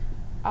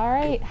All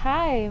right.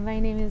 Hi, my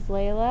name is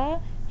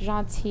Layla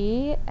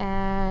Gentil,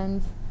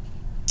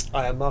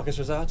 I am Marcus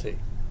Rosati.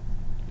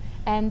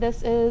 and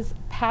this is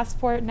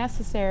Passport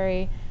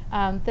Necessary.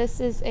 This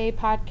is a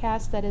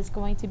podcast that is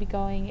going to be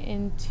going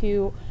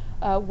into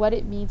what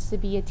it means to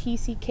be a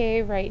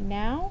TCK right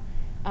now,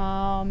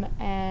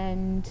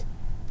 and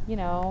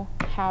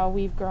how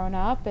we've grown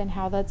up and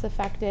how that's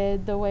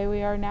affected the way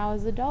we are now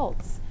as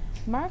adults.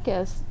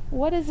 Marcus,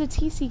 what is a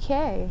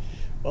TCK?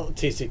 Well,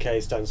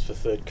 TCK stands for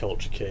Third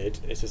Culture Kid.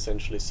 It's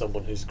essentially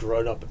someone who's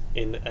grown up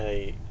in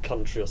a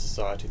country or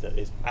society that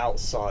is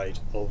outside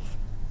of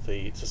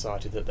the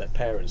society that their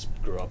parents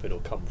grew up in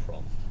or come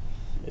from,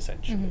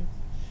 essentially.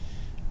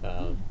 Mm-hmm.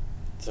 Um,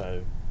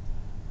 so,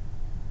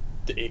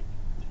 it,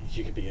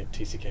 you could be a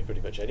TCK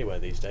pretty much anywhere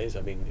these days.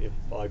 I mean, if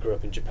I grew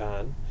up in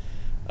Japan,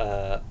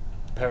 uh,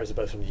 parents are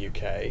both from the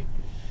UK,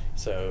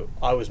 so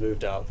I was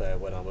moved out there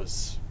when I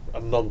was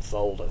a month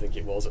old, I think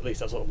it was. At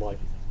least that's what my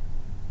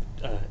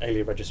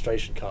alien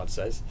registration card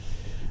says.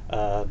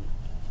 Um,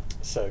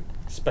 so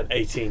spent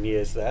 18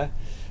 years there.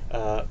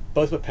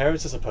 Both my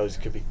parents, I suppose,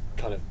 could be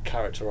kind of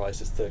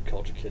characterised as third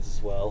culture kids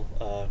as well.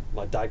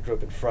 My dad grew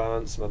up in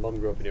France. My mum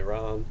grew up in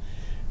Iran.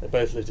 They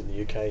both lived in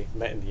the UK,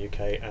 met in the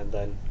UK, and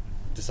then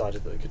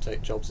decided that they could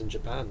take jobs in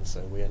Japan.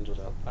 So we ended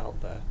up out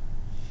there.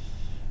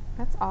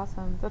 That's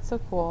awesome. That's so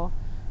cool.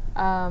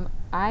 I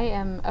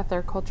am a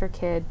third culture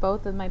kid.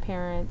 Both of my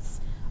parents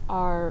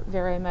are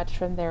very much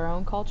from their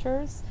own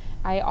cultures.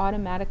 I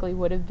automatically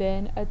would have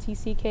been a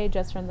TCK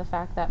just from the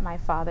fact that my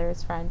father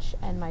is French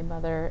and my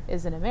mother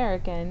is an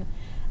American.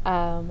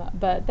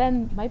 But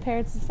then my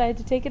parents decided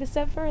to take it a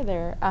step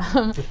further.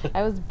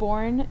 I was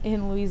born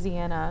in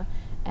Louisiana,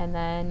 and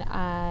then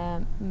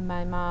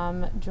my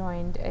mom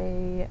joined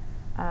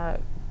uh,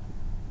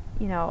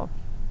 you know,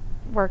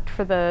 worked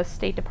for the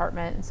State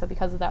Department, and so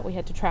because of that, we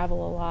had to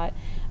travel a lot.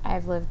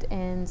 I've lived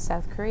in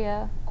South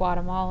Korea,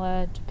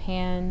 Guatemala,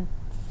 Japan,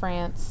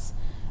 France.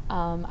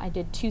 I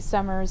did 2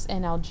 summers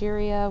in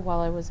Algeria while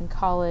I was in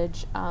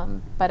college,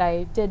 but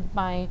I did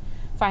my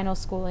final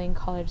schooling,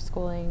 college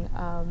schooling,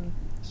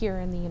 here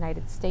in the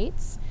United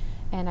States,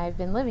 and I've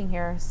been living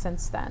here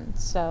since then.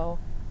 So,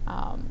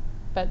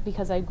 but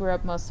because I grew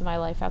up most of my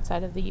life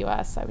outside of the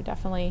U.S., I would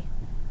definitely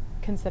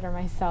consider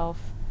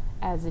myself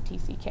as a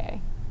TCK.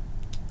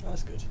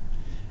 That's good.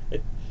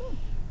 It,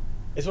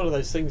 it's one of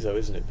those things, though,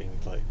 isn't it? Being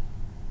like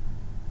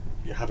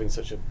you're having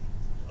such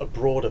a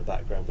broader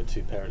background with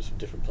two parents from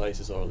different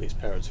places, or at least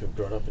parents who have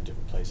grown up in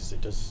different places.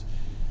 It does.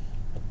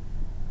 I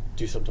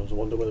do sometimes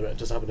wonder whether it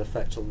does have an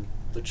effect on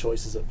the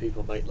choices that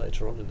people make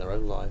later on in their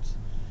own lives,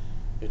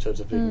 in terms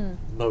of being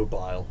Mm.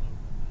 mobile,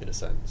 in a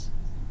sense,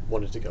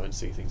 wanting to go and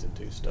see things and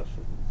do stuff,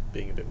 and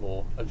being a bit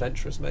more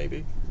adventurous,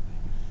 maybe,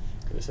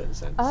 in a certain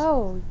sense.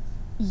 Oh,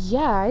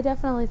 yeah, I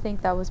definitely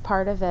think that was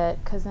part of it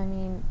because I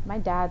mean, my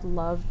dad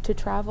loved to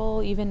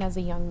travel even as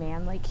a young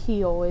man. Like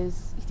he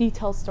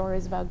tells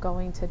stories about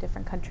going to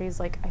different countries.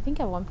 Like I think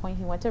at one point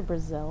he went to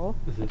Brazil.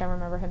 Hmm. Like I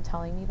remember him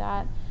telling me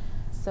that.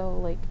 So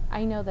like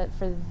I know that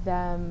for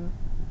them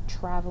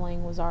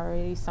traveling was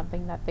already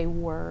something that they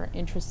were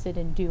interested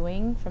in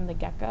doing from the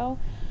get-go.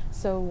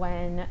 So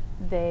when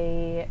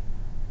they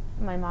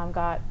my mom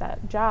got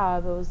that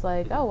job, it was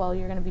like, Hmm. oh, well,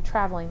 you're going to be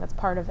traveling. That's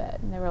part of it.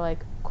 And they were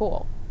like,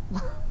 cool,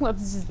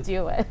 let's just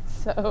do it.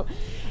 So,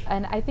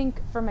 and I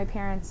think for my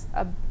parents,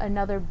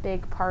 another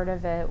big part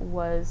of it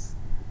was,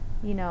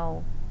 you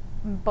know,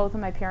 both of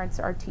my parents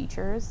are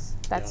teachers.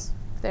 Yeah. That's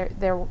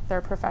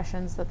their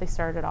professions that they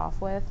started off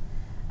with.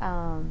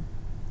 Um,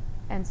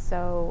 and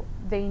so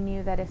they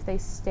knew that if they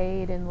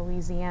stayed in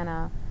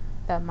Louisiana,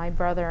 that my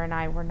brother and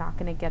I were not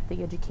going to get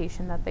the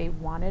education that they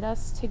wanted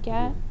us to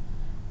get,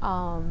 Hmm.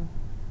 um,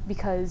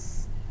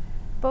 because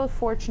both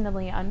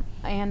fortunately and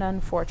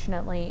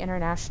unfortunately,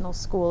 international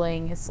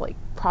schooling is like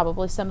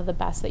probably some of the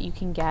best that you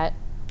can get,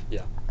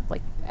 Yeah.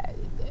 like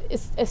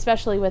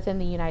especially within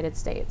the United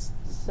States.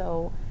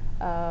 So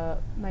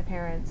my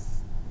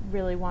parents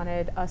really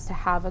wanted us to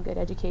have a good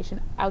education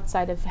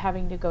outside of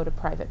having to go to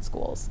private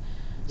schools.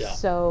 Yeah.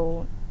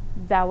 So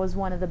that was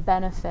one of the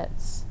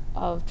benefits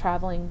of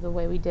traveling the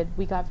way we did.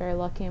 We got very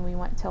lucky and we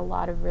went to a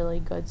lot of really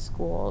good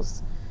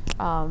schools,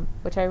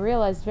 which I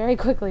realized very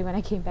quickly when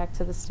I came back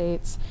to the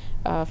States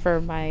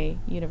for my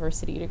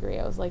university degree.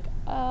 I was like,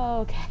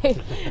 oh, okay.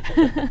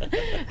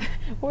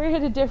 We're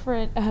in a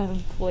different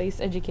place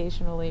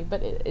educationally,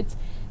 but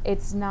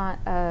it's not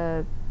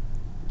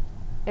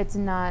it's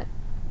not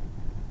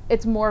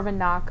it's more of a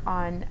knock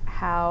on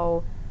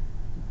how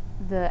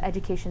the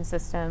education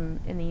system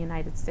in the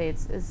United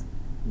States is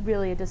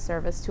really a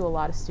disservice to a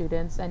lot of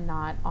students and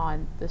not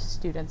on the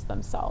students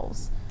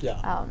themselves. Yeah.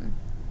 Um,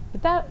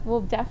 but that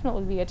will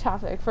definitely be a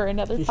topic for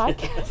another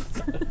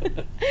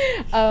podcast.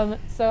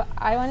 So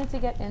I wanted to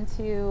get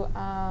into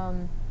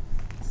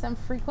some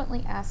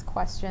frequently asked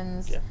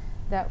questions Yeah.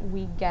 that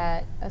we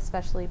get,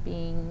 especially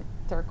being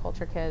third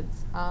culture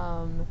kids.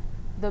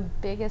 The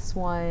biggest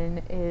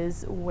one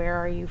is, where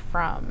are you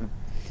from?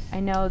 I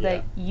know Yeah.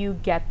 that you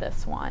get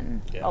this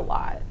one Yeah. a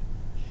lot.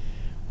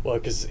 Well,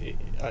 because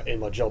in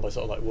my job I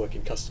sort of like work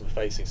in customer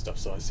facing stuff,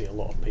 so I see a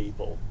lot of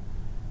people,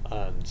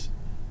 and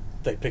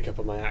they pick up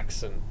on my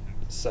accent.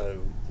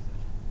 So,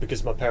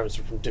 because my parents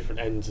are from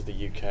different ends of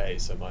the UK,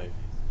 so my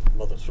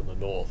mother's from the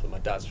north and my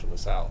dad's from the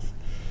south,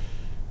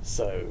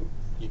 so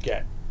you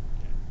get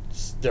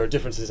there are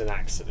differences in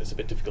accent. It's a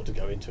bit difficult to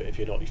go into it if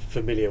you're not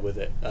familiar with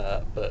it,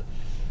 but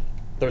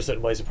there are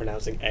certain ways of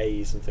pronouncing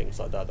A's and things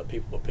like that that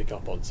people will pick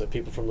up on. So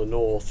people from the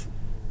north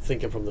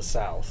thinking from the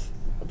south,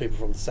 and people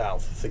from the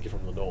south thinking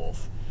from the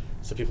north.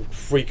 So people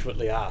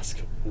frequently ask,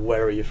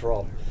 "Where are you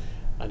from?"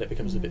 And it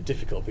becomes a bit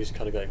difficult because you're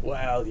kind of going,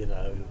 "Well,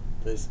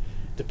 there's."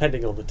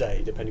 Depending on the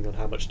day, depending on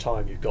how much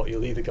time you've got,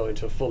 you'll either go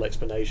into a full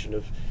explanation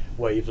of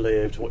where you've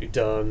lived, what you've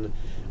done,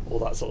 all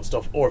that sort of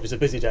stuff, or if it's a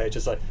busy day, it's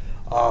just like,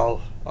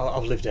 oh,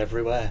 I've lived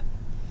everywhere.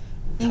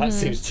 That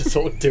seems to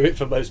sort of do it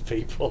for most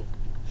people.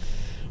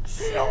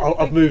 So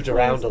I've moved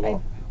around a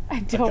lot. I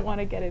don't want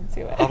to get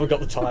into it. I haven't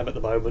got the time at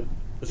the moment.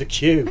 There's a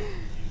queue.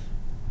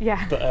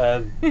 Yeah.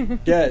 But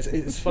yeah,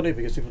 it's funny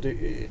because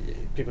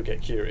people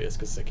get curious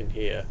because they can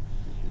hear,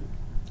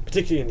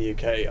 particularly in the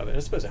UK. I mean, I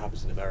suppose it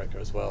happens in America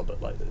as well.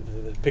 But like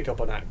they pick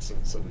up on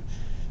accents,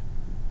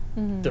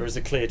 and there is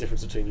a clear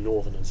difference between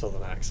northern and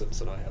southern accents,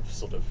 and I have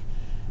sort of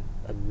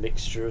a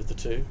mixture of the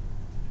two.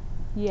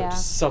 Yeah.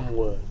 There's some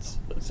words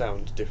that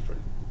sound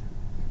different.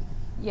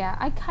 Yeah,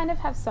 I kind of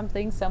have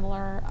something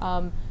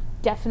similar.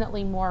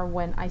 Definitely more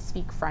when I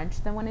speak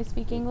French than when I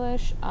speak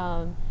English.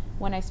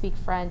 When I speak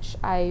French,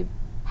 I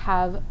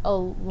have a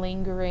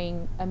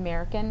lingering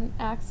American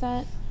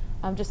accent.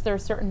 Just there are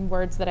certain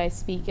words that I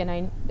speak,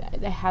 and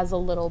it has a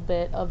little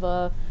bit of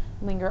a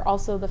linger.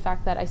 Also, the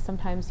fact that I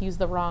sometimes use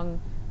the wrong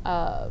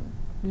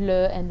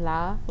le and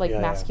la, like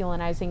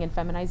masculinizing and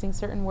feminizing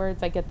certain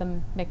words. I get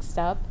them mixed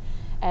up,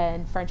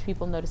 and French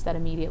people notice that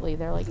immediately.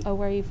 They're like, "Oh,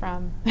 where are you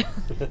from?"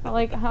 I'm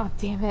like, "Oh,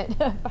 damn it!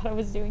 I thought I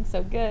was doing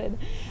so good."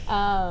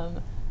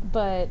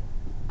 But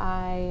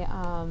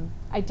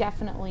I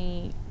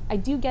definitely I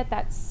do get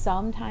that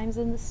sometimes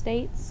in the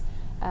States.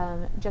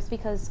 Just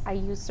because I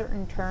use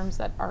certain terms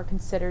that are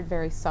considered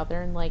very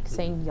Southern, like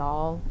saying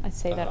y'all. I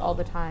say that all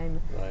the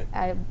time. Right.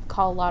 I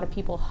call a lot of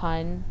people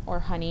hun or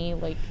honey,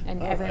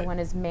 and everyone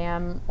is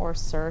ma'am or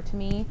sir to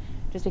me,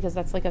 just because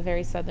that's like a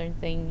very Southern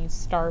thing. You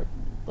start,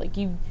 like,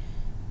 you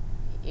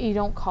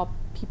don't call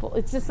people,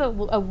 it's just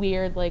a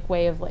weird, like,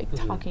 way of, like,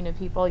 talking to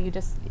people.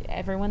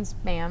 Everyone's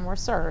ma'am or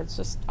sir. It's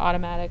just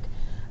automatic.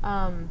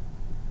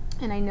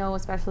 And I know,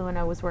 especially when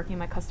I was working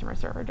my customer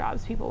server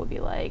jobs, people would be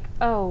like,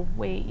 "Oh,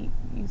 wait,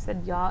 you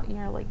said y'all,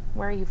 like,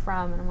 where are you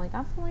from?" And I'm like,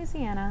 "I'm from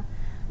Louisiana."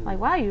 Like,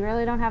 "Wow, you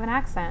really don't have an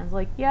accent." I was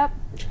like, "Yep."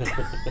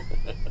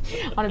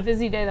 On a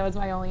busy day, that was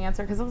my only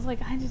answer, because I was like,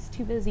 I'm just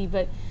too busy.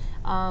 But,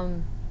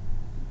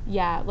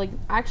 yeah, like,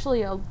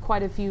 actually,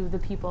 quite a few of the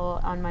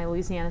people on my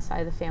Louisiana side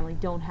of the family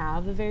don't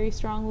have a very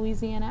strong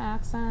Louisiana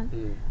accent,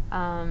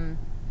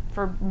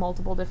 for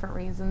multiple different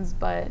reasons.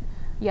 But,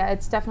 yeah,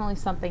 it's definitely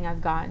something I've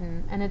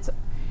gotten, and it's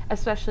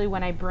especially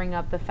when I bring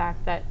up the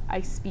fact that I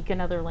speak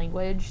another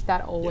language,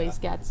 that always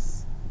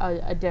gets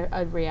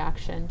a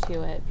reaction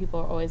to it.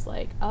 People are always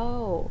like,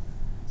 "Oh,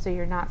 so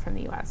you're not from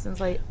the U.S." And it's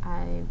like,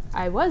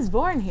 I was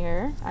born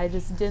here. I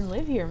just didn't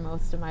live here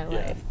most of my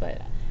life,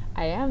 but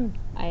I am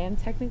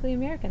technically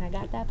American. I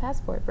got that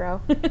passport, bro.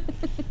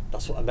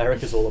 That's what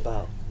America's all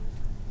about.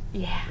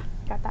 Yeah,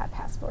 got that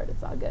passport.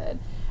 It's all good.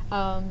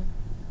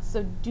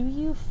 So do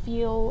you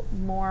feel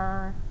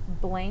more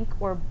blank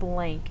or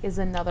blank is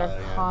another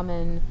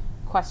common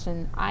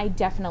question. I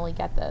definitely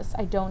get this.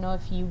 I don't know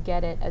if you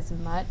get it as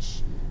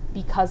much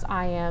because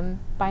I am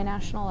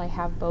binational. I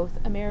have both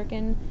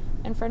American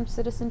and French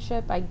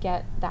citizenship. I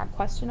get that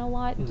question a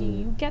lot. Do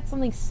you get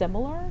something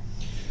similar?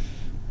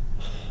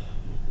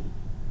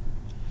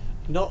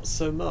 Not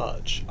so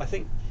much. I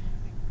think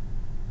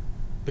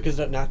because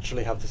I don't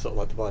naturally have the sort of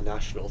like the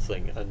binational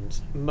thing, and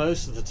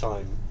most of the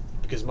time,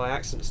 because my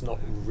accent's not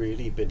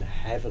really been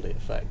heavily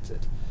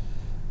affected,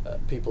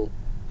 people,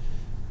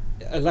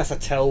 unless I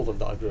tell them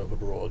that I grew up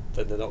abroad,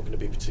 then they're not going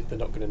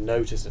to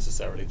notice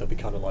necessarily. They'll be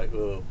kind of like,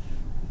 "Oh,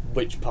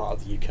 which part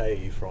of the UK are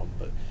you from?"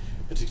 But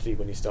particularly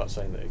when you start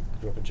saying that you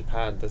grew up in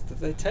Japan,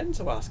 they tend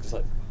to ask, it's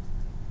like,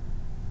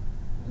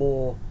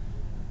 more,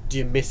 do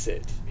you miss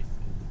it?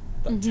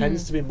 That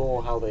tends to be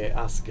more how they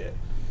ask it.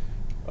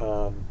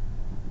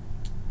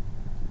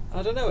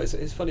 I don't know.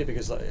 It's funny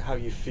because, like, how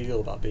you feel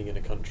about being in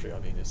a country, I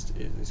mean, it's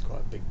quite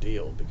a big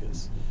deal,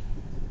 because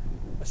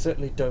I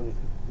certainly don't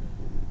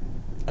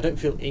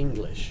feel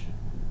English,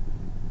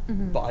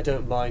 but I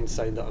don't mind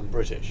saying that I'm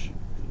British.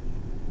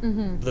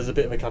 There's a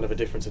bit of a kind of a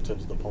difference in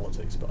terms of the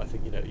politics, but I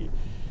think,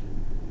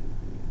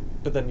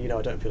 but then,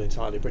 I don't feel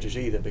entirely British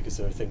either, because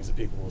there are things that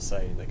people will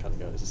say and they kind of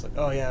go, it's just like,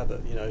 "Oh yeah,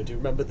 but, do you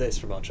remember this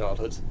from our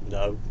childhood?"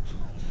 No.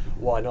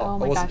 Why not? Oh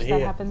my I wasn't gosh, here.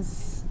 that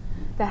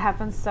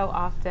happens so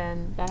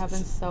often. Yeah,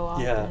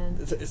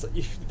 it's like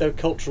there are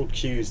cultural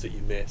cues that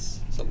you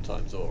miss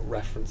sometimes, or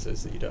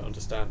references that you don't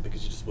understand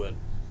because you just weren't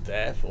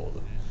there for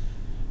them.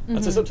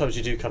 And so sometimes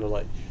you do kind of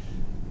like,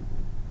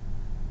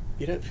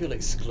 you don't feel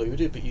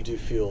excluded, but you do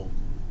feel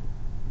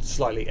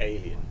slightly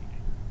alien.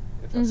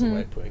 if that's the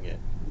way of putting it.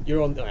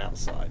 You're on the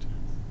outside.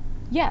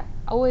 Yeah,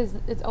 always.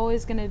 It's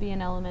always going to be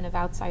an element of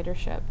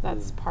outsidership.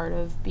 That's part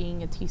of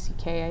being a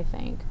TCK, I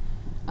think.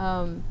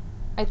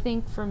 I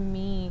think for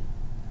me,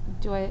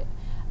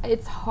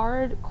 it's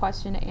hard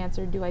question to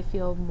answer. Do I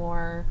feel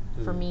more,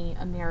 for me,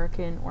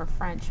 American or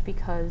French?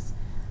 Because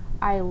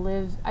I've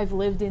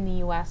lived in the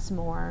U.S.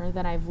 more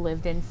than I've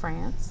lived in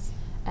France,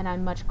 and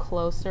I'm much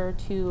closer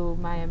to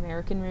my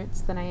American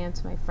roots than I am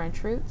to my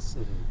French roots.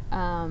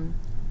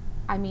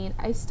 I mean,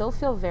 I still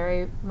feel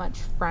very much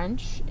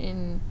French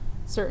in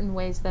certain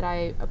ways that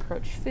I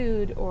approach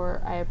food,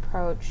 or I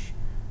approach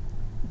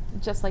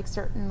just like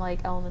certain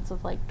like elements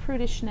of like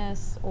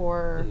prudishness,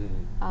 or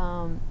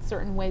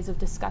certain ways of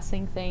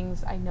discussing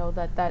things. I know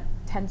that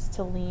tends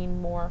to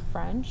lean more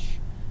French,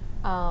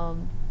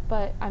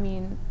 but I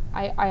mean,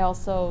 I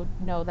also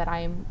know that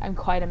I'm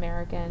quite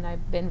American.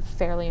 I've been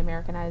fairly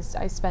Americanized.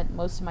 I spent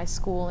most of my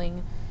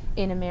schooling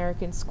in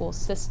American school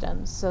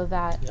systems, so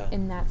that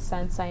in that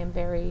sense I am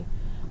very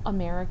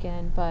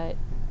American, but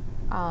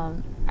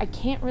I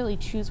can't really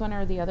choose one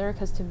or the other,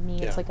 because to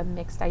me it's like a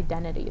mixed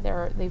identity.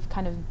 They've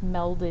kind of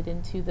melded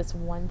into this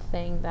one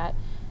thing that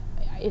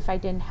if I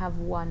didn't have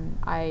one,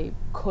 I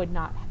could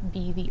not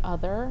be the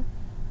other.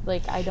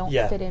 Like, I don't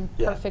fit in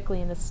perfectly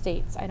in the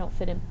States. I don't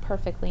fit in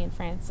perfectly in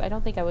France. I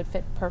don't think I would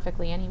fit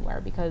perfectly anywhere,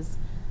 because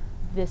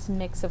this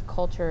mix of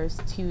culture is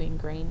too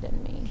ingrained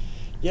in me.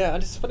 Yeah,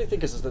 and it's the funny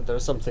thing is that there are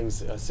some things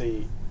that I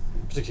see,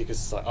 particularly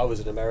because I was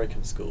in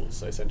American schools,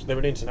 so essentially they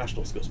were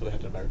international schools, but they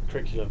had an American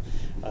curriculum.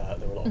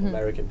 There were a lot of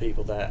American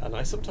people there, and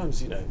I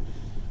sometimes,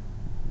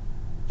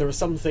 there are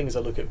some things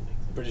I look at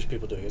British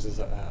people doing is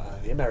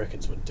the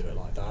Americans wouldn't do it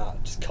like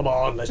that. Just come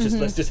on, let's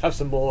just have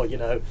some more,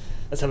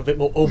 let's have a bit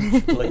more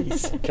oomph,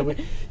 please. Can we,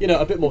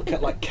 a bit more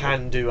like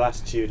can-do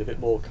attitude, a bit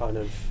more kind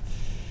of,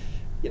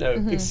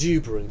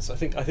 exuberance. I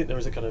think there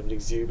is a kind of an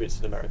exuberance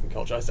in American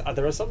culture.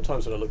 There are some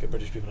times when I look at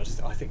British people,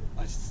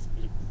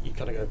 you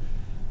kind of go,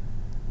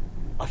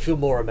 I feel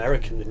more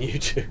American than you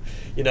do.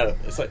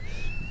 It's like,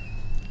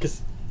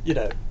 because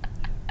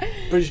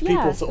British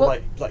people sort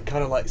of like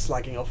kind of like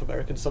slagging off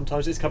Americans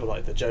sometimes. It's kind of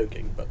like they're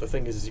joking, but the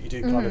thing is that you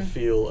do kind of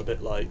feel a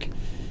bit like,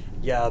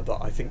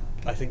 but I think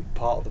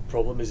part of the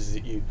problem is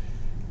that you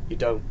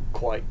don't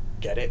quite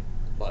get it.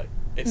 Like,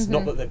 it's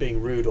not that they're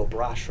being rude or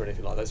brash or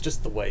anything like that. It's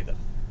just the way that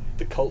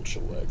the culture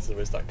works. There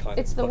is that kind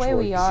it's of the much way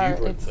more we are.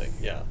 exuberant thing.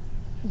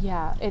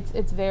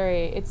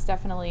 It's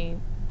definitely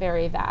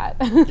very that.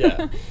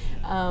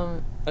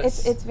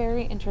 It's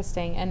very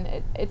interesting,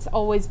 and it's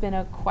always been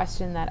a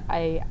question that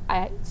I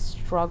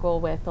struggle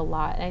with a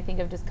lot, and I think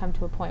I've just come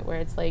to a point where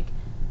it's like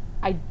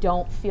I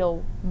don't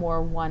feel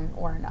more one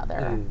or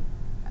another.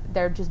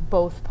 They're just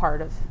both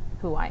part of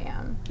who I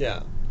am.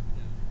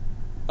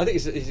 I think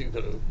it's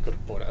got to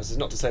point out. It's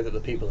not to say that the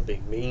people are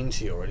being mean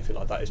to you or anything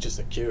like that. It's just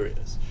they're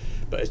curious,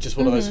 but it's just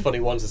one of those funny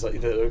ones. It's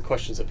like there are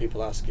questions that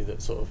people ask you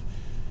that sort of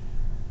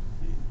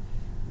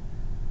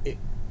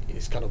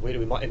it's kind of weird.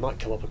 It might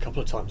come up a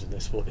couple of times in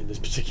this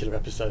particular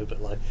episode,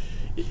 but like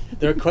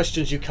there are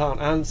questions you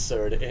can't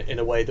answer in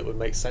a way that would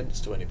make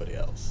sense to anybody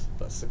else.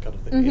 That's the kind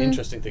of thing. The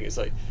interesting thing is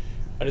like,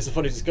 and it's a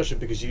funny discussion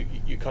because you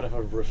kind of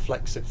have a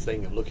reflexive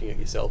thing of looking at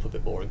yourself a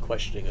bit more and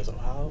questioning as I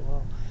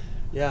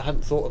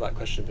hadn't thought of that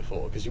question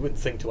before, because you wouldn't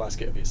think to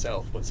ask it of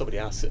yourself. When somebody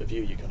asks it of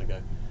you, you kind of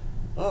go,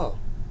 oh,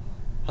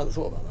 I hadn't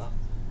thought about that.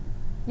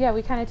 Yeah,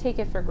 we kind of take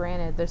it for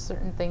granted. There's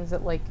certain things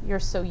that like you're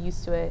so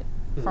used to it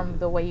from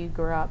the way you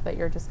grew up that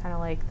you're just kind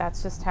of like,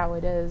 that's just how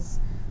it is.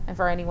 And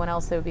for anyone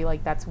else, it would be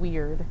like, that's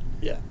weird.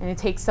 Yeah. And it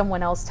takes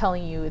someone else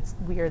telling you it's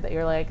weird that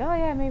you're like, oh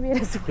yeah, maybe it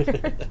is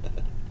weird.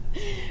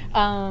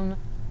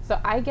 So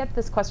I get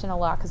this question a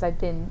lot because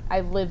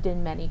I've lived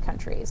in many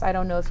countries. I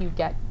don't know if you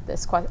get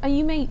this question.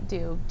 You may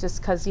do,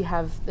 just because you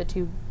have the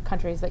two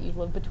countries that you've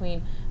lived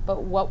between.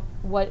 But what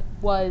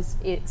was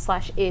it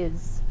 /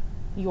 is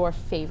your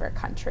favorite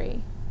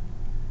country?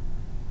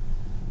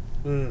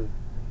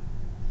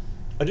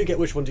 I do get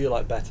which one do you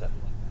like better.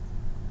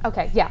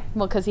 Okay, yeah.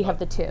 Well, because you have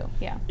the two.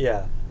 Yeah.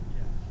 Yeah.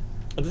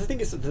 And the thing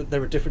is that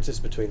there are differences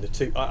between the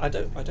two. I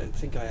don't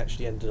think I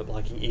actually ended up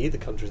liking either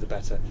country the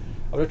better.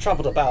 I mean, I've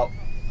travelled about.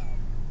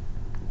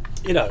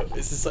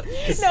 It's just like,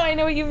 no, I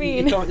know what you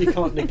mean. You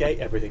can't negate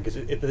everything because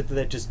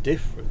they're just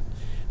different.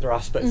 There are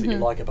aspects that you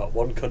like about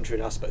one country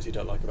and aspects you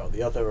don't like about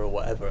the other or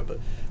whatever, but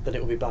then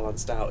it will be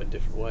balanced out in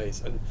different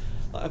ways. And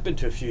I've been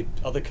to a few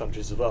other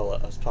countries as well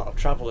as part of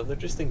travel, and they're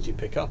just things you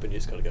pick up and you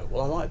just got to go,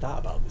 well, I like that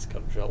about this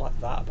country, I like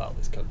that about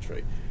this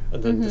country,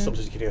 and then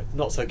sometimes you can go,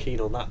 not so keen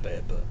on that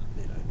bit, but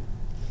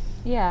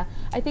Yeah,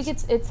 I think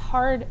it's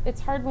hard. It's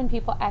hard when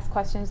people ask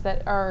questions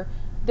that are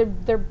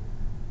they're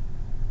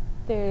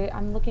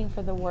I'm looking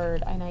for the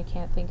word and I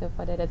can't think of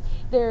what it is.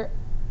 They're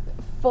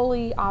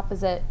fully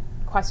opposite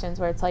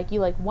questions where it's like you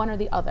like one or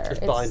the other. It's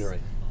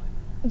binary.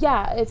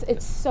 Yeah,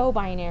 it's so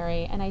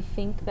binary, and I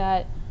think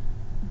that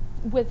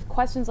with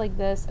questions like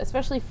this,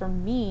 especially for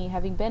me,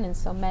 having been in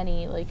so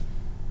many, like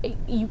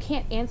you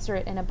can't answer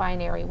it in a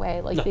binary way.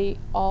 Like they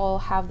all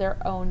have their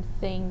own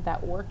thing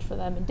that worked for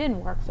them and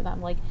didn't work for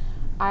them. Like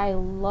I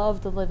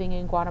loved living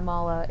in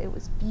Guatemala. It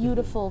was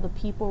beautiful. Mm-hmm.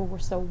 The people were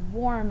so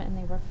warm and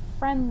they were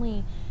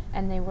friendly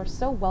and they were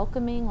so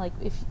welcoming. Like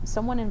if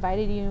someone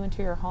invited you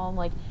into your home,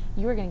 like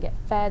you were going to get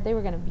fed. They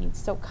were going to be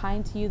so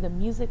kind to you. The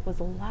music was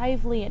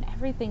lively and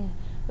everything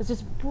was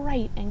just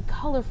bright and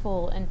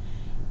colorful, and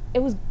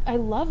I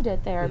loved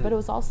it there, but it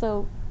was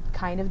also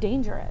kind of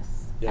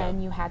dangerous. Yeah.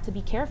 And you had to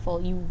be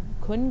careful. You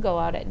couldn't go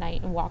out at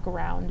night and walk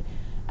around,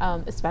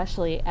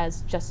 especially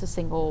as just a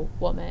single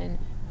woman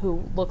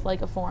who looked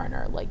like a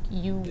foreigner. Like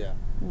you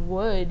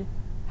would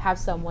have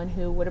someone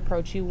who would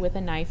approach you with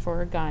a knife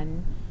or a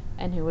gun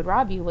and who would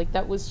rob you. Like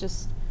that was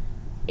just,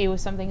 it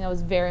was something that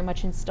was very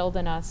much instilled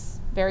in us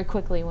very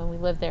quickly when we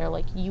lived there.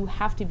 Like you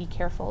have to be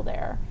careful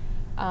there.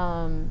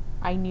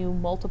 I knew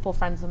multiple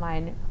friends of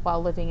mine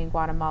while living in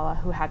Guatemala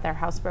who had their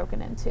house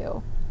broken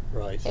into.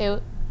 Right.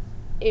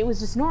 It was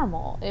just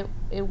normal.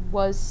 It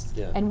was,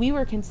 and we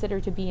were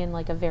considered to be in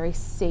like a very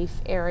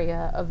safe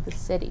area of the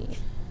city.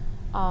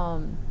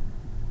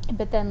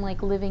 But then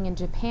like living in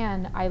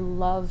Japan, I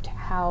loved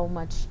how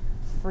much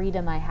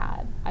freedom I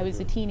had. I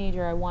was a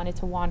teenager. I wanted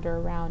to wander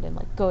around and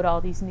like go to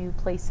all these new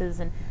places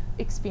and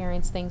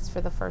experience things for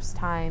the first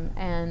time.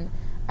 And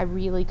I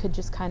really could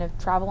just kind of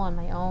travel on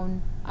my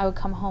own. I would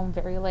come home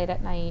very late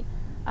at night,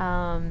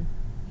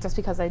 just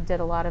because I did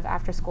a lot of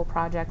after school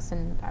projects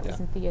and I was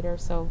in theater,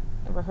 so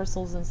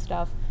rehearsals and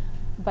stuff.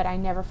 But I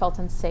never felt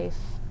unsafe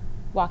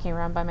walking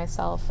around by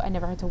myself. I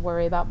never had to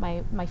worry about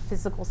my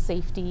physical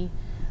safety.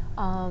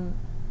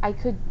 I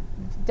could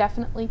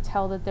definitely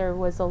tell that there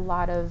was a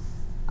lot of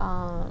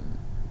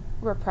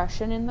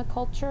repression in the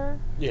culture.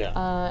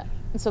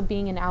 So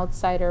being an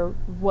outsider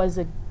was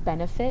a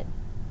benefit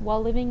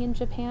while living in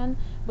Japan,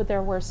 but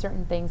there were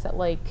certain things that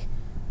like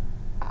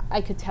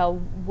I could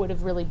tell would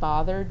have really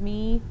bothered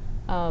me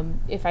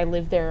if I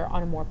lived there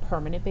on a more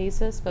permanent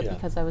basis. But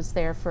because I was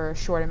there for a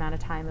short amount of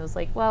time, it was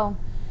like, well,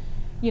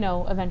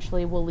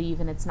 eventually we'll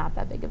leave and it's not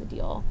that big of a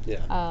deal.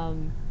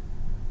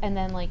 And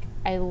then like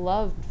I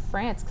loved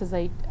France because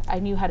I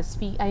knew how to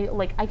speak.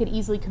 I could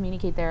easily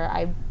communicate there.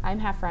 I'm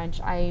half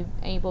French. I'm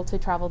able to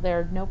travel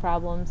there, no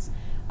problems.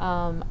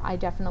 I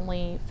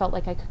definitely felt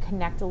like I could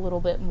connect a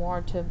little bit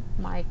more to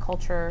my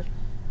culture,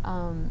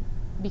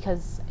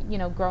 because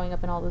growing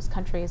up in all those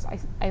countries,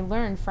 I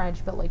learned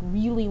French, but like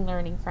really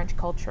learning French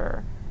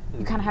culture,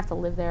 you kind of have to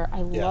live there.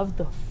 I love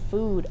the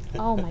food.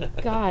 Oh my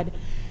God.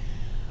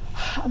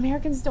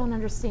 Americans don't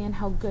understand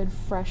how good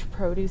fresh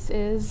produce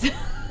is.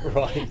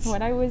 Right.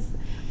 When I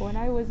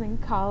was in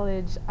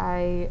college,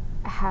 I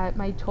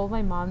told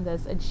my mom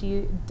this, and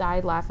she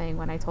died laughing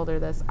when I told her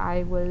this.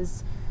 I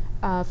was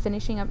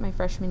finishing up my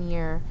freshman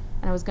year,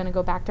 and I was going to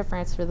go back to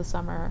France for the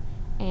summer,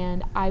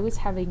 and I was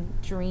having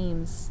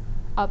dreams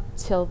up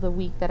till the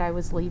week that I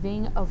was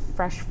leaving of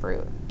fresh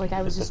fruit. Like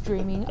I was just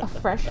dreaming of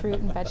fresh fruit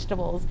and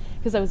vegetables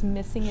because I was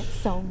missing it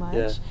so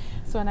much.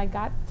 So when I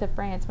got to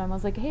France, my mom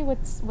was like, hey,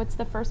 what's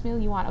the first meal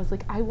you want? I was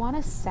like, I want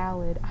a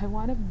salad. I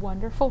want a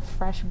wonderful,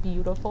 fresh,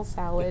 beautiful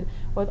salad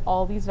with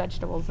all these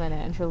vegetables in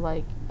it. And she was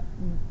like,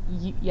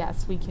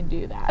 yes, we can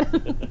do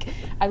that.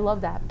 I love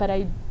that.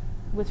 But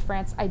with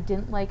France, I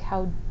didn't like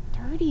how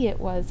dirty it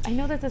was. I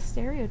know that's a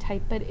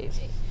stereotype, but it's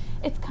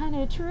kind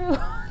of true.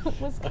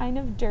 It was kind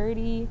of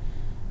dirty.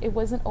 It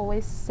wasn't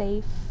always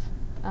safe.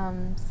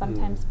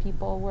 Sometimes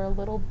people were a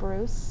little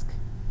brusque.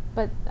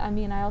 But, I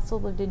mean, I also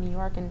lived in New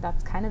York, and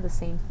that's kind of the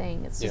same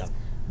thing. It's just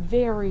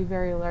very,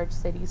 very large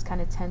cities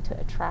kind of tend to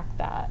attract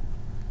that.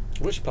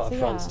 Which part of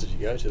France did you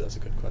go to? That's a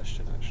good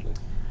question, actually.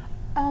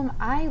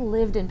 I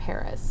lived in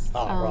Paris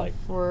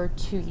for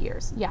 2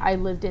 years. Yeah, I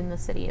lived in the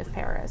city of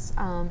Paris,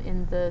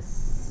 in the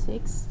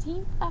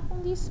 16th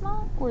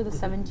arrondissement or the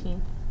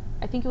 17th.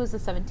 I think it was the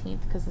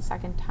 17th because the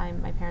second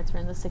time my parents were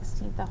in the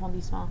 16th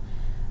arrondissement.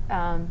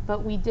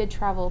 But we did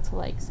travel to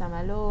like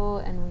Saint-Malo,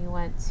 and we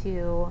went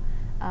to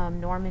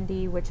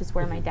Normandy, which is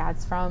where my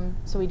dad's from.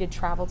 So we did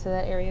travel to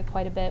that area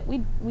quite a bit.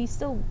 We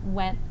still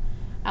went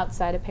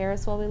outside of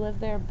Paris while we lived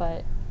there,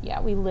 but yeah,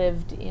 we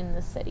lived in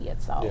the city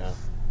itself. Yeah.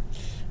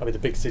 I mean, the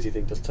big city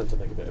thing does tend to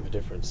make a bit of a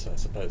difference. I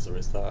suppose there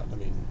is that. I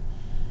mean,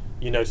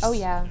 you notice. Oh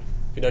yeah.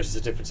 You notice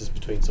the differences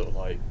between sort of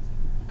like,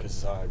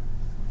 because I'm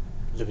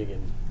living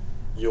in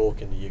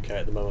York in the UK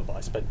at the moment, but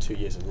I spent 2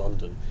 years in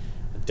London,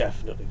 and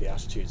definitely the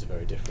attitudes are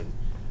very different.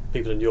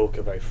 People in York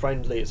are very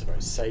friendly. It's a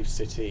very safe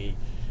city.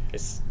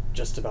 It's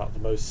just about the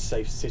most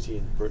safe city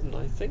in Britain,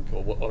 I think,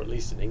 or at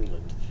least in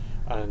England.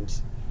 And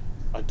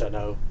I don't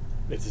know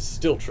if this is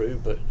still true,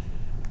 but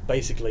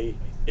basically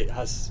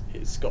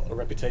it's got a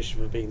reputation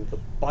for being the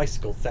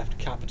bicycle theft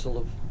capital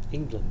of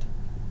England.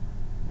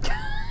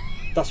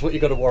 That's what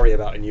you've got to worry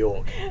about in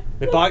York.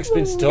 My bike's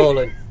been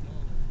stolen.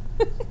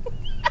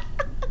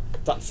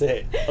 That's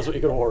it. That's what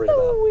you've got to worry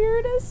about. The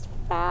weirdest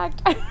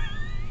fact.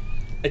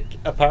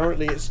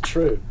 Apparently it's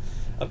true,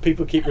 and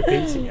people keep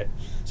repeating it.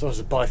 So it's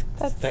the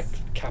bicycle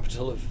theft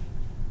capital of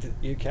the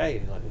UK.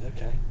 And you're like,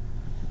 okay.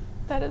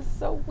 That is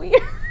so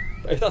weird.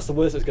 But if that's the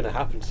worst that's going to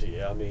happen to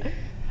you, I mean.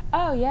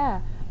 Oh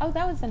yeah. Oh,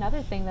 that was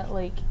another thing that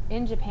like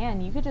in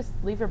Japan you could just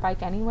leave your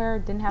bike anywhere.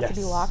 It didn't have to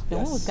be locked. No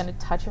one was going to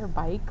touch your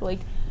bike.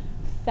 Like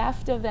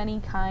theft of any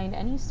kind,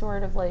 any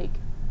sort of like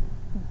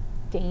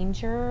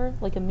danger,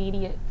 like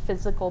immediate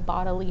physical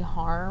bodily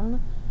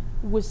harm,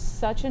 was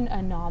such an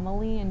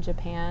anomaly in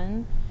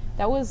Japan.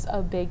 That was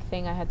a big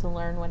thing I had to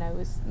learn when I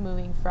was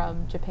moving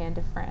from Japan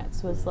to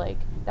France. Was like,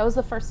 that was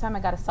the first time I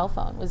got a cell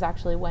phone, was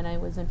actually when I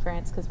was in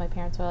France, because my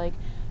parents were like,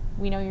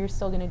 we know you're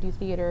still going to do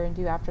theater and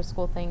do after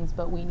school things,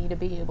 but we need to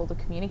be able to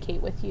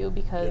communicate with you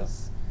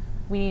because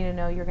we need to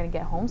know you're going to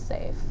get home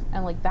safe.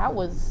 And like, that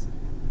was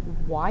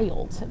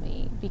wild to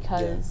me,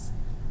 because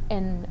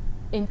and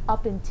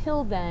up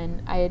until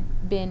then I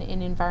had been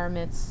in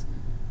environments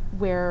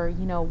where,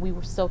 you know, we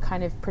were still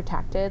kind of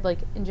protected. Like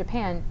in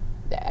Japan,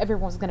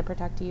 everyone was going to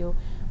protect you.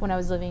 When I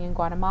was living in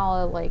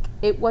Guatemala, like,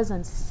 it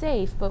wasn't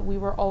safe, but we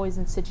were always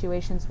in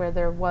situations where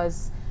there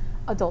was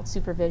adult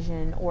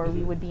supervision, or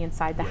we would be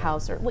inside the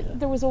house, or like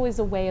there was always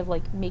a way of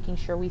like making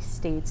sure we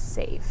stayed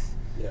safe.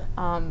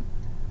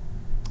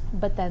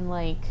 But then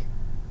like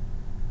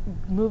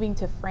moving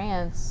to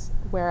France,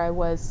 where I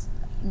was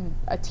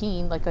a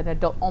teen, like an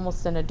adult,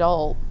 almost an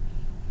adult,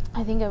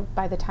 I think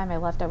by the time I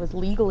left I was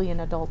legally an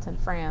adult in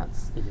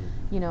France.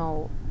 You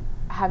know,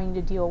 having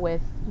to deal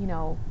with, you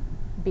know,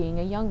 being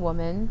a young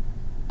woman,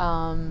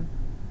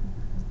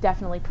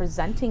 definitely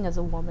presenting as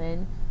a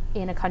woman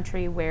in a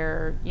country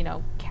where, you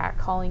know,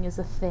 catcalling is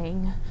a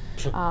thing,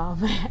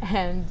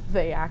 and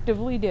they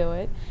actively do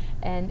it,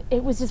 and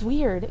it was just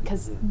weird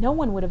because no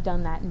one would have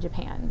done that in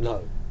Japan.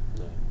 No.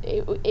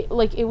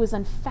 It was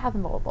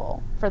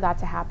unfathomable for that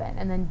to happen.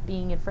 And then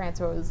being in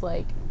France, where it was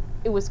like,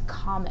 it was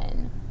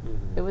common.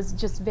 It was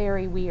just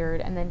very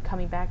weird. And then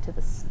coming back to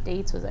the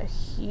States was a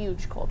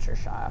huge culture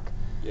shock.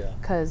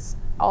 Because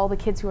all the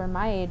kids who were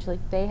my age,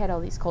 like, they had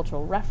all these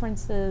cultural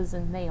references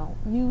and they all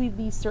knew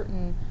these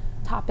certain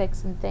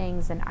topics and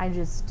things, and I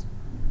just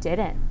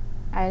didn't.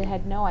 I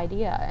had no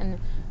idea. And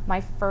my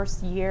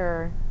first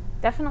year,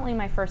 definitely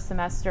my first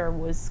semester,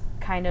 was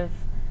kind of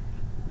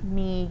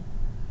me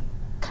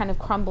kind of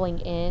crumbling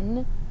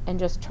in and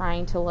just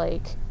trying to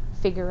like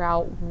figure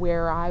out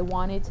where I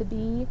wanted to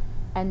be.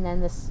 And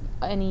then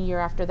any year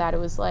after that, it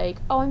was like,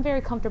 oh, I'm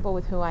very comfortable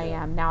with who I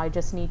am. Now I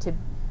just need to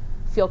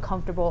feel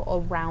comfortable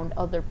around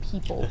other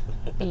people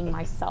being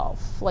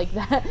myself. Like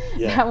that,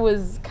 that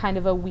was kind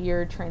of a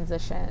weird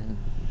transition.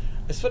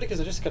 It's funny because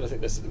I just kind of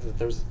think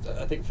there's,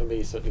 I think for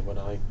me, certainly when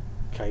I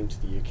came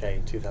to the UK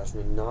in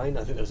 2009,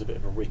 I think there was a bit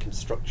of a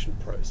reconstruction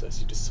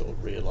process. You just sort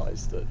of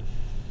realised that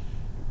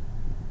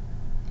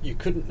you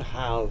could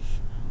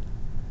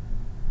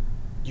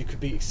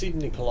be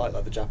exceedingly polite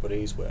like the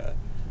Japanese were,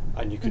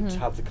 and you could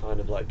have the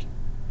kind of like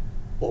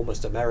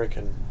almost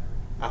American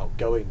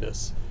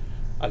outgoingness,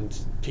 and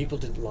people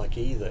didn't like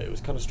either. It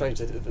was kind of strange.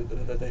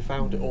 They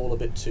found it all a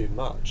bit too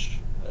much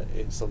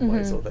in some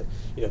ways, or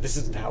this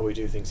isn't how we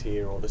do things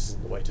here, or this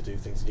isn't the way to do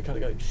things, and you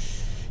kind of go,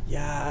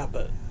 yeah,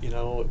 but you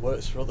know, it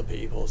works for other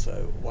people,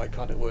 so why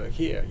can't it work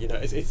here? You know,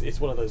 it's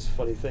one of those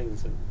funny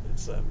things, and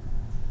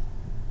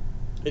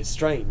it's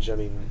strange. I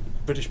mean,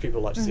 British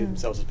people like to see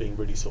themselves as being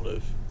really sort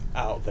of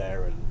out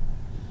there and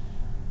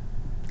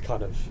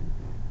kind of,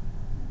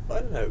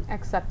 I don't know,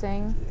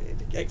 accepting,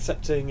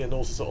 and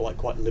also sort of like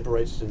quite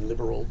liberated and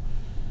liberal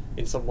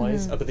in some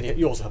ways. But then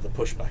you also have the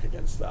pushback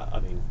against that. I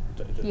mean,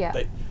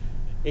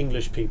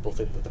 English people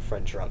think that the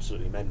French are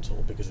absolutely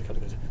mental because they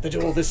kind of go, they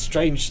do all this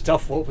strange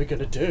stuff. What are we going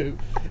to do?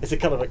 It's a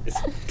kind of like, it's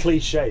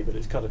cliche, but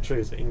it's kind of true.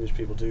 Is that English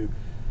people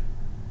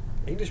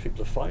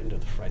are frightened of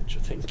the French, I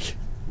think.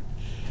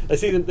 They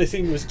see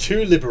them as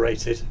too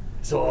liberated.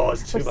 So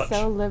it's too much. We're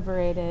so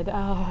liberated.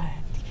 Oh,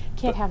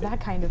 can't have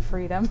that kind of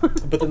freedom.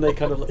 But then they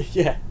kind of like,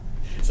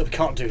 so we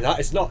can't do that.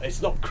 It's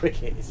not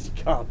cricket. You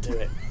can't do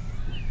it.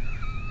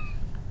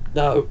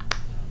 No.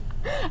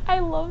 I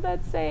love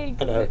that saying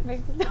because it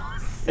makes no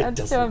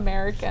sense to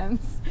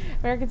Americans.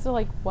 Americans are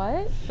like,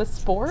 what? The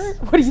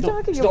sport? What are you talking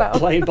about? It's not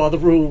playing by the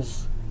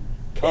rules.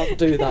 Can't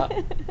do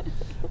that.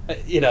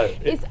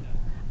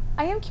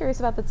 I am curious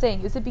about that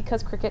saying. Is it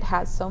because cricket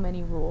has so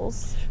many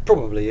rules?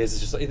 Probably is. It's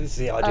just like, it's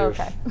the idea of,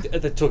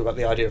 they talk about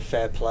the idea of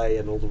fair play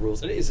and all the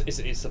rules. And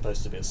it's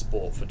supposed to be a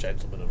sport for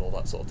gentlemen and all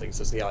that sort of thing.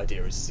 So the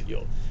idea is that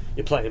you're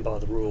playing by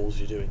the rules.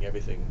 You're doing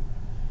everything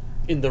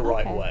in the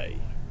right way.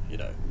 You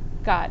know.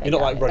 Got it. You're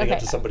not like running up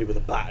to somebody with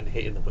a bat and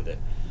hitting them with it.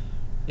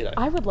 You know.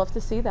 I would love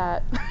to see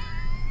that.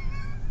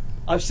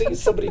 I've seen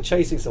somebody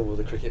chasing someone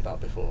with a cricket bat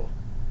before.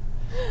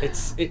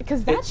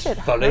 Because that shit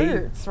funny.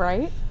 Hurts,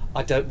 right?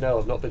 I don't know.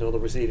 I've not been on the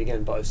receiving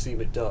end, but I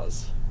assume it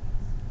does.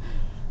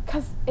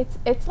 Because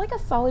it's like a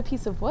solid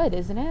piece of wood,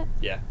 isn't it?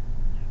 Yeah.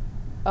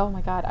 Oh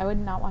my god, I would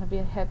not want to be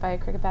hit by a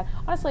cricket bat.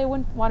 Honestly, I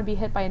wouldn't want to be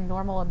hit by a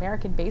normal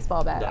American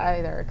baseball bat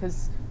either,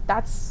 because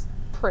that's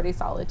pretty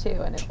solid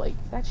too, and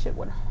that shit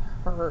would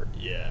hurt.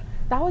 Yeah.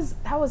 That was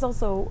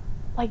also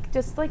like,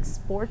 just like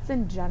sports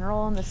in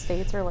general in the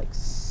States are like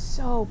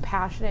so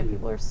passionate.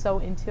 People are so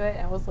into it,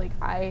 and I was like,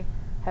 I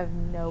have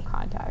no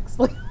context.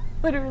 Like,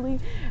 literally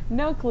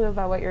no clue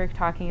about what you're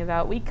talking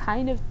about. We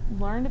kind of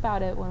learned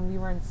about it when we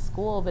were in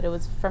school, but it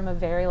was from a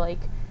very like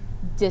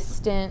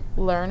distant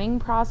learning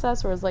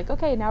process where it was like,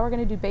 okay, now we're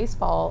going to do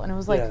baseball, and it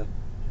was like,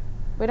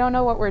 we don't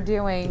know what we're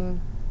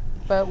doing.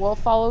 but we'll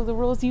follow the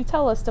rules you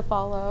tell us to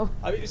follow.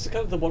 I mean, it's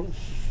kind of the one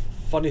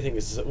funny thing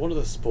is that one of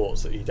the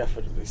sports that you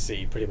definitely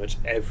see pretty much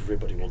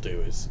everybody will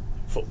do is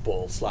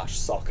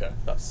football/soccer.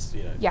 That's,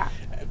 Yeah.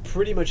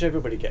 pretty much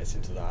everybody gets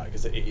into that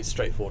because it's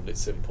straightforward and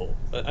it's simple,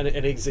 and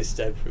it exists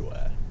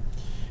everywhere.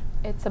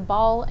 It's a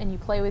ball and you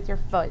play with your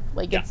foot.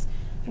 Like, Yeah. it's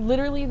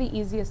literally the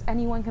easiest.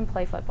 Anyone can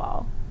play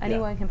football.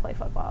 Anyone can play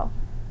football.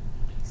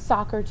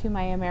 Soccer to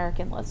my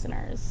American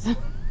listeners.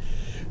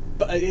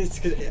 But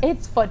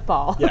It's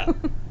football. yeah.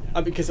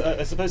 Because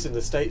I suppose in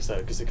the States, though,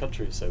 because the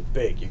country is so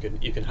big,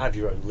 you can have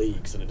your own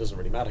leagues, and it doesn't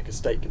really matter because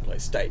state can play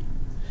state.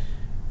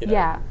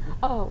 Yeah.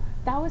 Oh,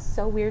 that was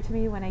so weird to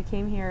me when I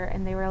came here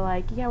and they were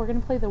like, yeah, we're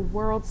going to play the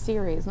World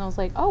Series. And I was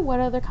like, oh,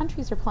 what other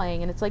countries are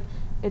playing? And it's like,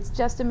 it's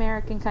just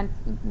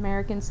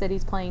American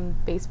cities playing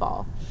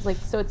baseball. It's like,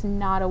 so it's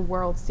not a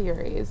World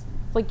Series.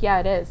 It's like,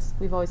 yeah, it is.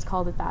 We've always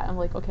called it that. I'm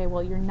like, okay,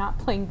 well, you're not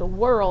playing the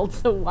world,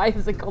 so why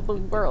is it called the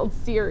World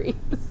Series?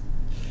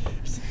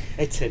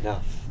 It's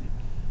enough.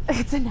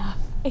 It's enough.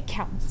 It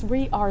counts.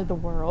 We are the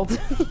world.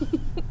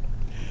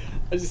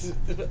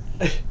 The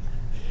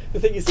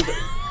thing is that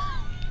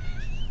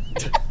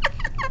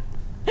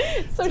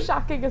So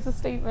shocking as a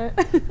statement.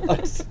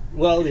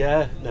 well,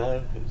 yeah,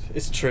 no,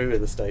 it's true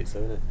in the States,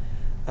 though, isn't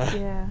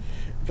it? Yeah.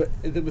 But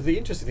the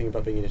interesting thing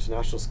about being in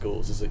international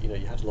schools is that you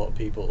had a lot of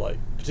people, like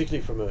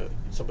particularly from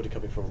somebody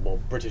coming from a more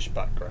British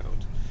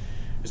background,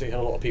 is that you had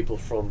a lot of people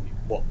from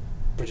what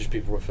British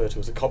people refer to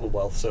as the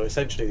Commonwealth, so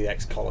essentially the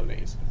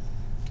ex-colonies.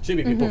 So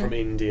you'd be people from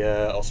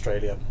India,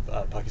 Australia,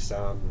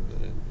 Pakistan,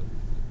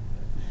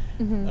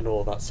 and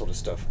all that sort of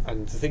stuff.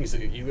 And the thing is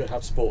that you would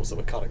have sports that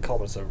were kind of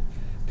common, so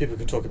people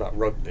could talk about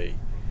rugby,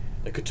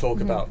 they could talk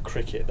about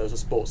cricket. Those are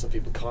sports that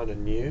people kind of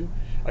knew.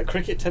 And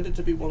cricket tended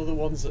to be one of the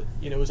ones that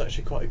was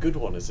actually quite a good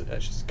one. It's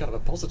actually kind of a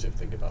positive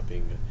thing about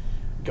being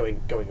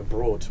going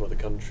abroad to other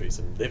countries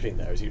and living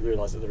there, is you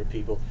realise that there are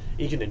people,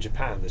 even in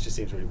Japan. This just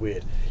seems really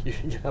weird. You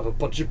have a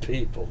bunch of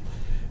people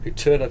who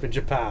turn up in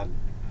Japan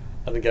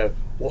and then go,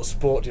 "What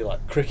sport do you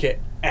like?"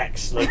 "Cricket."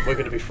 "Excellent. We're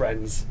going to be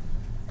friends."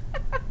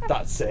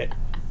 That's it.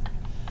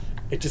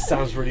 It just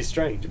sounds really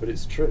strange, but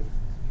it's true.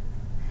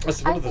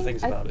 That's one of the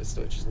things about it,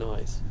 which is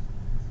nice.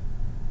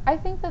 I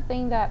think the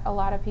thing that a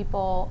lot of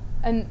people,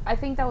 and I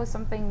think that was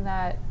something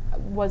that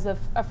was a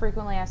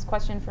frequently asked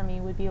question for me,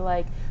 would be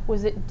like,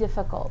 was it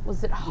difficult?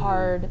 Was it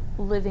hard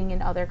living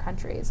in other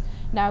countries?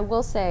 Now, I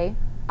will say,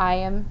 I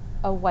am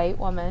a white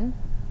woman,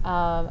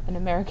 an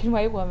American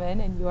white woman,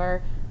 and you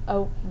are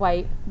a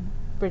white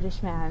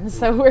British man.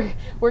 So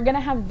we're going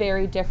to have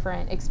very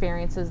different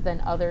experiences than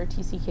other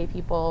TCK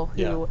people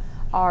who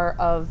are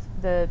of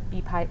the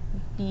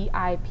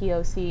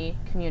BIPOC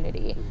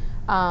community.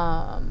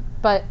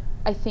 But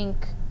I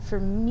think for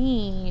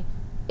me,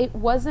 it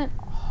wasn't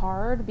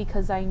hard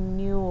because I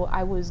knew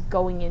I was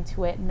going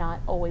into it not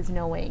always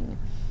knowing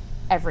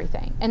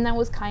everything. And that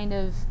was kind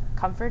of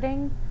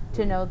comforting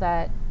to know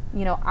that,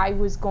 I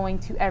was going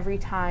to every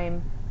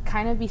time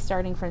kind of be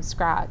starting from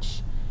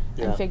scratch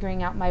and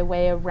figuring out my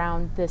way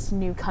around this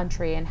new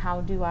country, and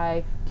how do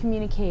I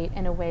communicate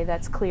in a way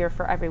that's clear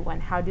for everyone?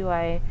 How do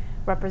I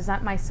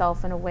represent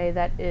myself in a way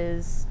that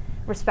is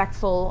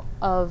respectful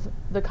of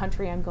the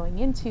country I'm going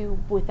into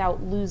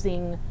without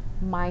losing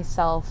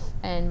myself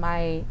and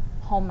my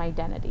home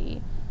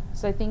identity?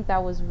 So I think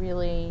that was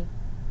really,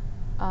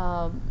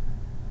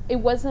 it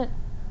wasn't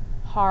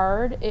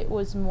hard, it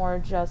was more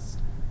just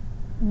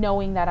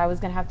knowing that I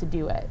was going to have to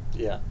do it.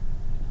 Yeah.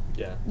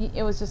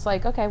 It was just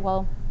like, okay,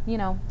 well,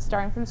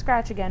 starting from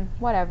scratch again,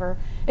 whatever.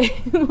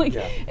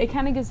 It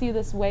kind of gives you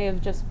this way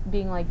of just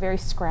being like very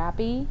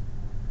scrappy.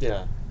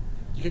 Yeah.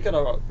 You could kind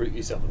of uproot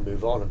yourself and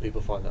move on, and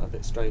people find that a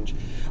bit strange.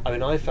 I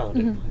mean, I found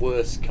it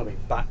worse coming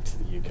back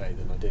to the UK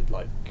than I did,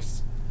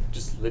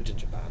 just lived in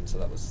Japan, so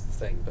that was the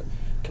thing. But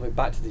coming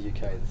back to the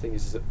UK, the thing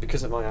is that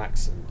because of my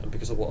accent and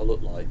because of what I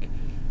look like,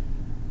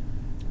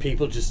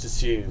 people just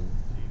assume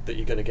that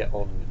you're going to get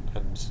on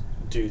and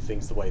do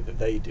things the way that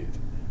they do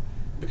them,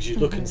 because you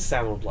look and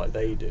sound like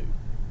they do.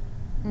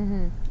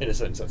 In a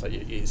certain sense, like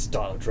your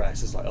style of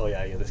dress is like, oh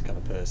yeah, you're this kind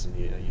of person.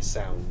 You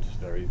sound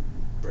very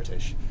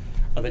British.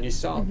 And then you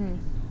start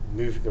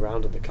moving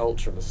around in the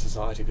culture and the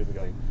society, people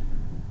going,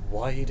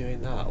 why are you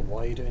doing that? And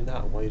why are you doing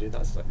that? And why are you doing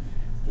that? It's like,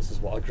 this is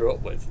what I grew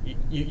up with.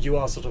 You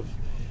are sort of,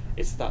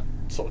 it's that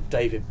sort of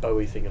David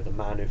Bowie thing of the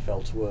man who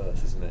fell to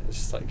earth, isn't it? It's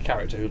just like a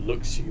character who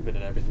looks human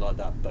and everything like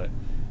that, but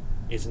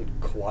isn't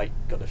quite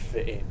going to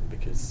fit in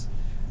because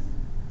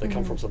they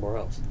come from somewhere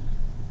else.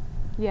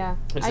 Yeah,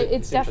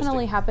 it's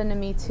definitely happened to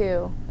me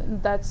too.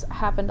 That's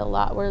happened a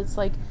lot, where it's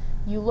like,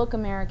 you look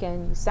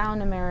American, you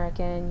sound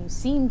American, you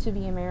seem to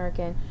be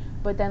American,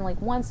 but then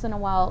like once in a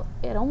while,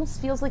 it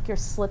almost feels like you're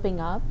slipping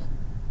up,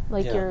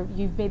 like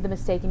you've made the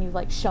mistake and you've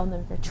like shown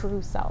them your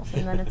true self,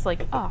 and then it's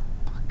like, oh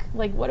fuck,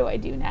 like what do I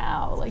do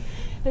now? Like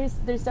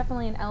there's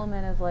definitely an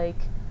element of like,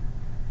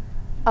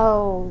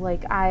 oh,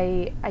 like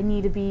I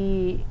need to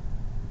be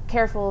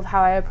careful of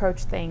how I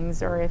approach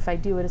things, or if I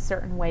do it a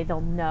certain way,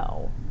 they'll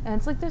know. And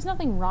it's like, there's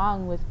nothing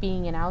wrong with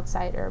being an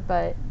outsider,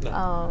 but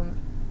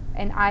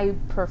and I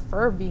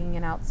prefer being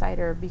an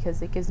outsider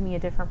because it gives me a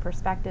different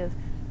perspective.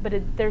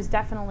 But there's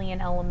definitely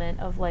an element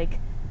of like,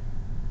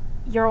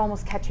 you're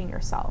almost catching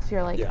yourself.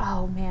 You're like, Yeah.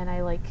 oh man,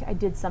 I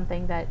did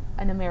something that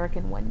an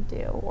American wouldn't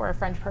do or a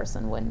French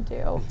person wouldn't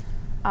do.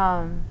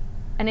 And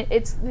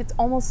it's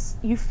almost,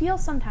 you feel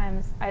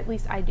sometimes, at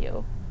least I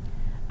do,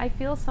 I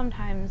feel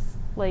sometimes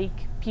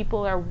like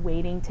people are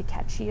waiting to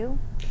catch you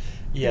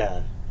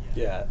Yeah.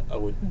 I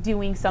would.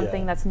 doing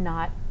something Yeah. that's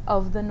not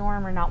of the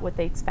norm or not what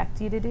they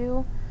expect you to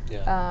do.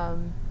 Yeah.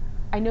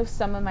 I know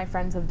some of my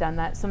friends have done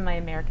that. Some of my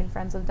American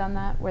friends have done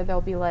that, where they'll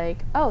be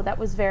like, "Oh, that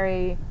was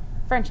very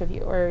French of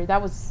you," or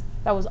 "That was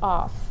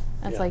off."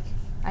 And it's Yeah. like,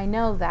 I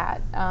know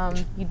that.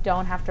 You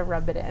don't have to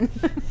rub it in.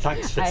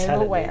 Thanks for I am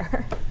telling me.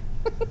 aware.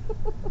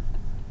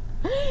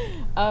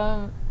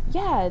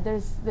 Yeah,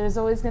 there's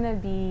always gonna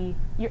be.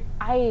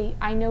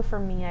 I know for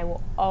me, I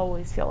will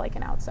always feel like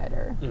an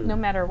outsider, no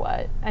matter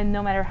what, and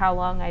no matter how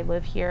long I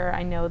live here.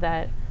 I know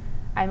that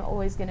I'm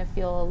always gonna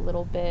feel a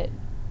little bit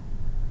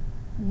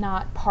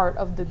not part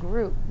of the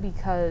group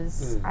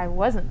because I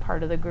wasn't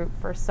part of the group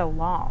for so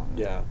long.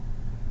 Yeah.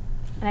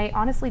 And I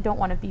honestly don't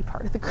want to be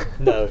part of the group.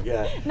 No,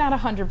 yeah. Not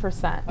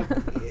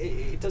 100%.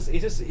 It does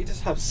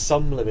have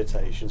some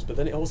limitations, but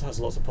then it also has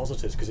lots of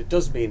positives, because it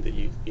does mean that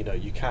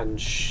you can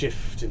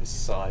shift in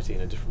society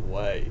in a different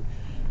way.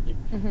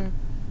 You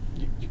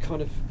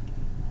kind of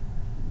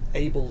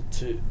able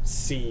to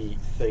see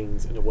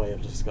things in a way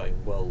of just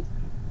going, well,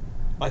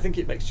 I think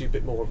it makes you a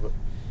bit more of a,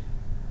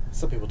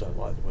 some people don't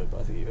like the word,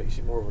 but I think it makes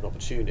you more of an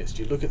opportunist.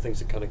 You look at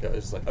things and kind of go,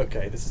 it's like,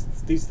 okay,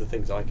 these are the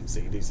things I can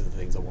see, these are the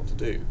things I want to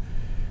do.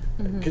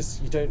 Because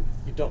you don't,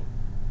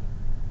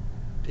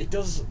 it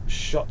does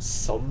shut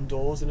some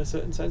doors in a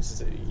certain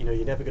sense. You're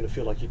never going to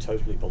feel like you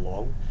totally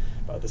belong,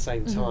 but at the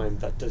same time,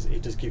 it does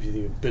give you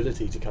the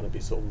ability to kind of be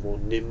sort of more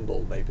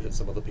nimble maybe than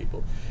some other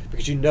people,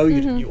 because you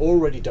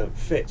already don't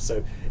fit.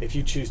 So if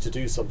you choose to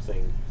do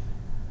something,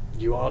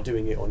 you are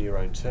doing it on your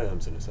own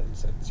terms in a certain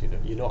sense.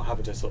 You're not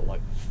having to sort of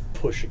like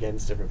push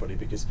against everybody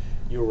because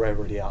you're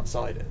already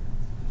outside it.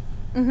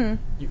 You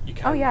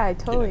can. Oh yeah, I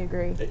totally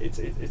agree.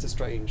 It's a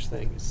strange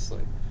thing. It's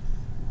like,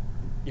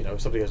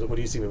 if somebody goes, "Well,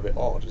 do you seem a bit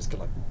odd?" It's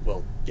kind of like,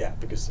 well, yeah,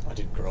 because I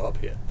didn't grow up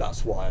here.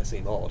 That's why I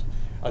seem odd.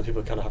 And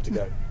people kind of have to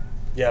go,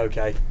 yeah,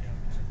 okay.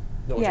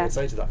 No, what you can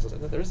say to that? So I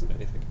said, no, there isn't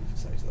anything you can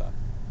say to that.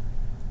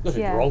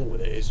 Nothing wrong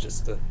with it. It's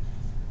just,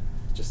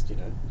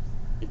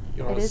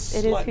 you're on a slightly it is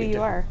who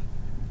you are.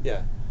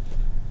 Yeah,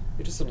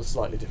 you're just on a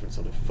slightly different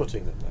sort of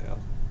footing than they are.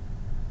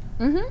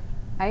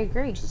 I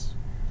agree. Which is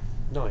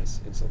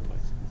nice in some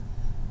ways.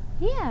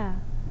 Yeah.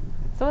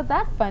 So with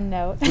that fun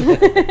note,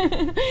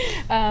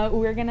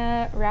 we're going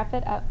to wrap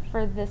it up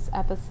for this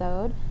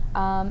episode.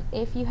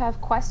 If you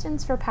have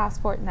questions for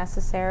Passport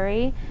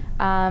Necessary,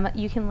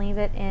 you can leave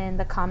it in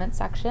the comment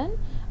section.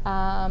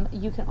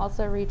 You can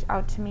also reach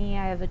out to me.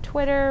 I have a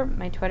Twitter.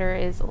 My Twitter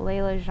is at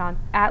Layla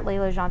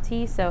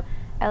Gentil, so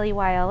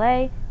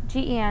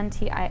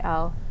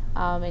LeylaGentil.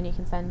 And you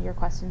can send your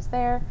questions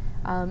there.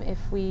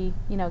 If we,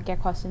 get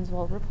questions,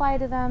 we'll reply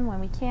to them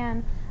when we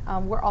can.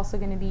 We're also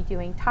going to be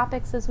doing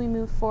topics as we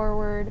move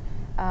forward,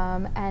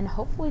 and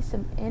hopefully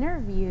some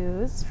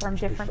interviews from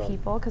different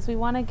people, because we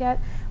want to get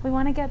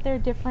their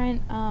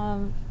different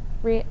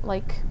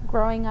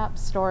growing up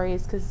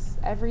stories, because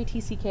every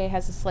TCK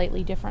has a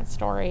slightly different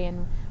story,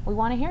 and we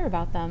want to hear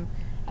about them.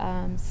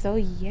 So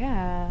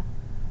yeah.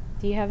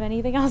 Do you have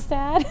anything else to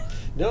add?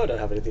 No, I don't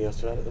have anything else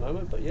to add at the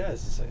moment, but yeah,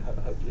 as I say,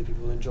 hopefully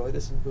people will enjoy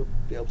this and we'll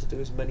be able to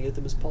do as many of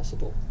them as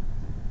possible.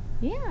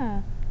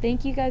 Yeah.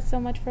 Thank you guys so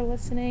much for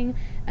listening.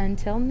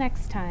 Until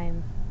next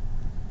time.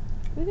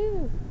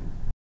 Woohoo!